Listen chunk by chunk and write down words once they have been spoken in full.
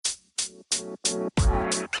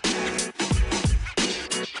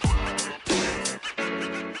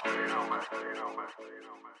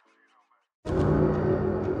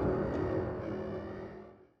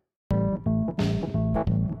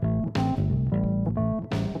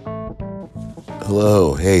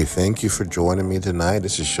Hello, hey, thank you for joining me tonight.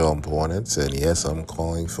 This is Sean Pornitz, and yes, I'm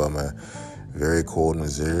calling from a very cold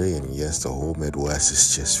Missouri, and yes, the whole Midwest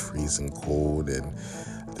is just freezing cold, and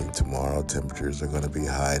I think tomorrow temperatures are going to be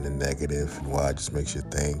high in the negative, and wow, it just makes you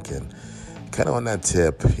think, and kind of on that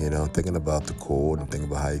tip, thinking about the cold and thinking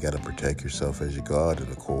about how you got to protect yourself as you go out in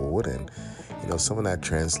the cold, and some of that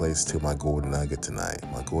translates to my golden nugget tonight.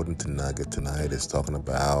 My golden nugget tonight is talking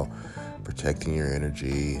about protecting your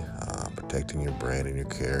energy, protecting your brain and your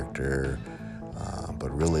character. But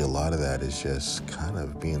really, a lot of that is just kind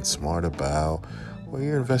of being smart about where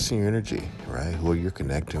you're investing your energy, right? Who you're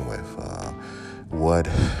connecting with. What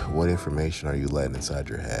information are you letting inside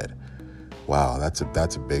your head? Wow, that's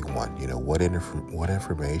a big one. What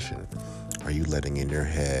information are you letting in your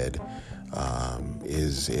head?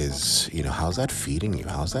 Is how's that feeding you?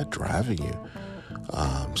 How's that driving you?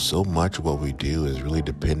 So much of what we do is really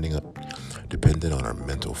dependent on our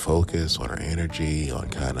mental focus, on our energy, on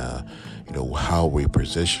kind of how we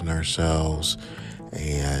position ourselves,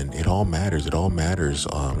 and it all matters. It all matters.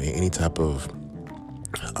 Any type of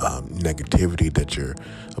negativity that you're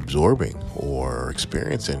absorbing or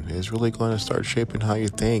experiencing is really going to start shaping how you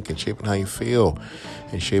think and shaping how you feel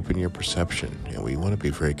and shaping your perception. And we want to be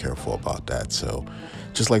very careful about that. So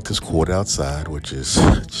just like this quote outside, which is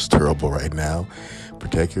just terrible right now,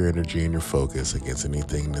 protect your energy and your focus against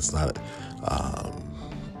anything that's not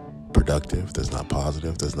productive, that's not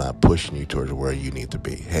positive, that's not pushing you towards where you need to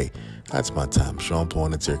be. Hey, that's my time. Sean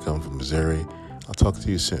Pornitz here, coming from Missouri. I'll talk to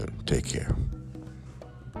you soon. Take care.